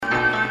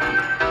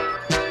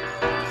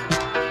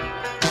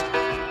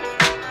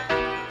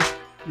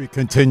We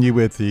continue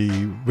with the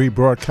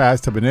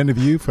rebroadcast of an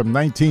interview from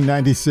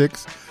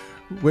 1996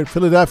 with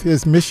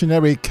Philadelphia's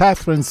missionary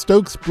Catherine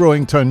Stokes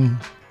Brewington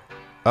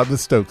of the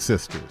Stokes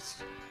Sisters.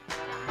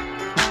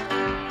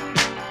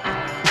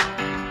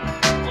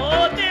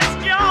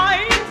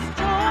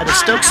 The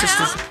Stokes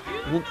Sisters,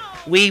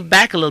 we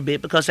back a little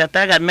bit because after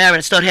I got married, I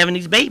started having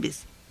these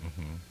babies.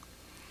 Mm-hmm.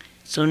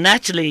 So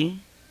naturally,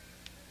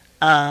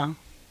 the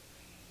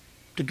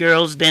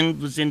girls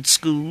then was in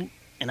school,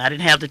 and I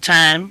didn't have the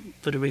time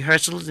for the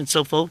rehearsals and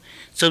so forth.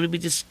 So we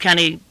just kind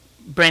of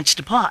branched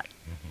apart.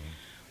 Mm-hmm.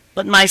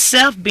 But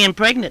myself being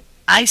pregnant,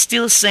 I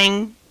still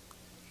sing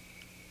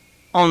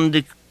on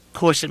the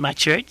course at my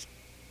church,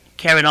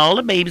 carrying all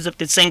the babies up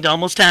to sing to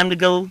almost time to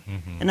go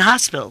in the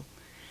hospital.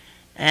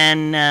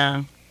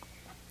 And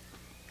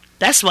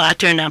that's why I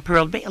turned down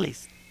Pearl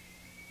Bailey's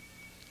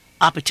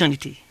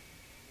opportunity.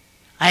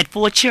 I had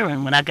 4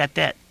 children when I got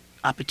that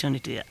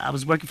opportunity. I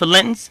was working for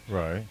Linton's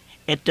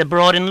at the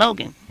Broad and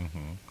Logan. Mm-hmm.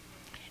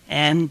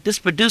 And this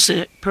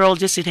producer, Pearl,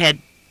 just had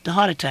the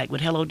heart attack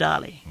with Hello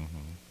Dolly.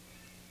 Mm-hmm.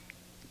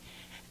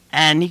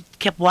 And he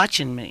kept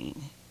watching me.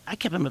 I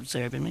kept him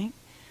observing me.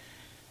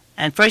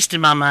 And first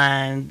in my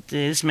mind,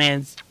 this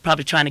man's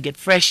probably trying to get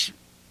fresh.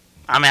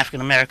 I'm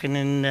African-American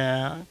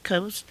in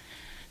Coast.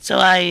 So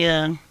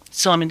I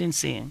saw him and didn't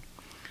see him.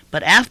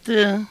 But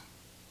after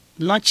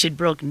lunch had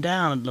broken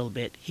down a little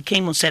bit, he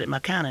came on set at my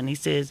counter and he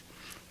says,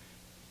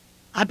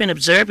 I've been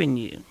observing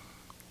you.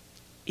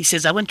 He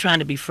says, I wasn't trying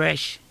to be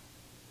fresh.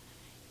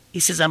 He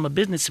says, I'm a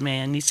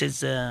businessman. He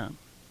says,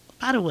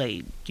 by the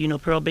way, do you know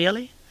Pearl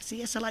Bailey? I said,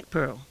 yes, I like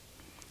Pearl.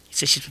 He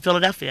says, she's from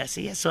Philadelphia. I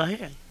said, yes, so I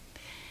heard.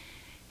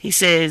 He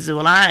says,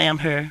 well, I am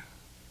her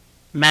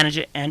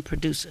manager and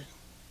producer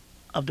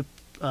of the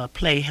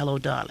play Hello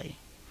Dolly.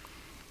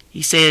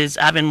 He says,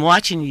 I've been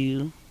watching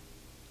you.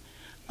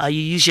 You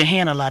use your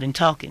hand a lot in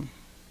talking.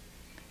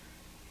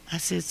 I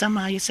said,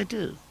 somehow, yes, I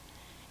do.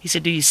 He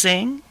said, do you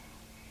sing?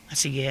 I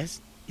said, yes.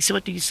 He said,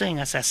 what do you sing?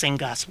 I said, I sing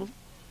gospel.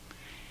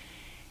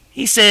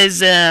 He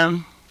says,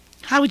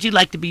 how would you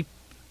like to be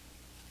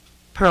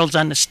Pearl's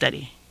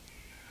understudy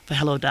for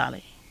Hello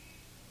Dolly?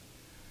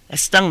 That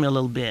stung me a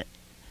little bit.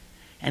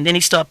 And then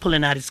he started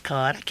pulling out his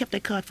card. I kept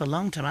that card for a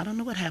long time. I don't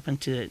know what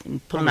happened to it.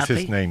 And what was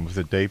his name? Was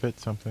it David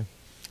something?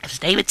 It was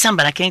David something,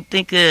 but I can't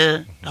think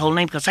the whole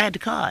name because I had the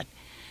card.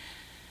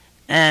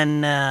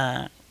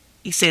 And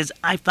he says,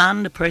 I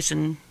found the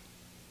person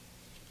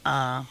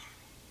that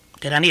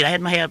I need. I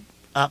had my hair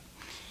up.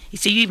 He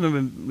said, you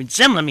even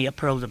resemble me, a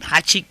Pearl, with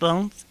high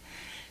cheekbones.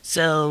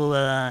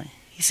 So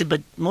he said,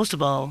 but most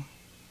of all,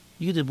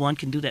 you the one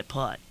can do that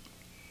part.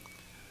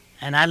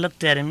 And I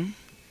looked at him,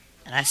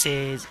 and I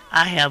says,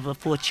 I have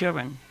 4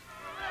 children.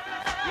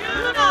 You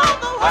know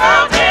the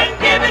world didn't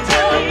give it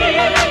to me.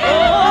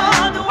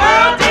 Oh, the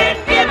world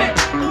didn't give it.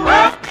 The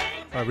world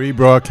a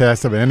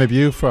rebroadcast of an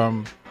interview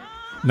from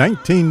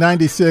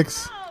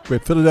 1996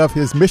 with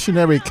Philadelphia's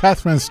missionary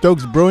Catherine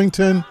Stokes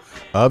Brewington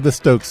of the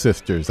Stokes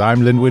Sisters.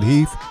 I'm Linwood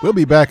Heath. We'll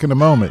be back in a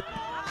moment.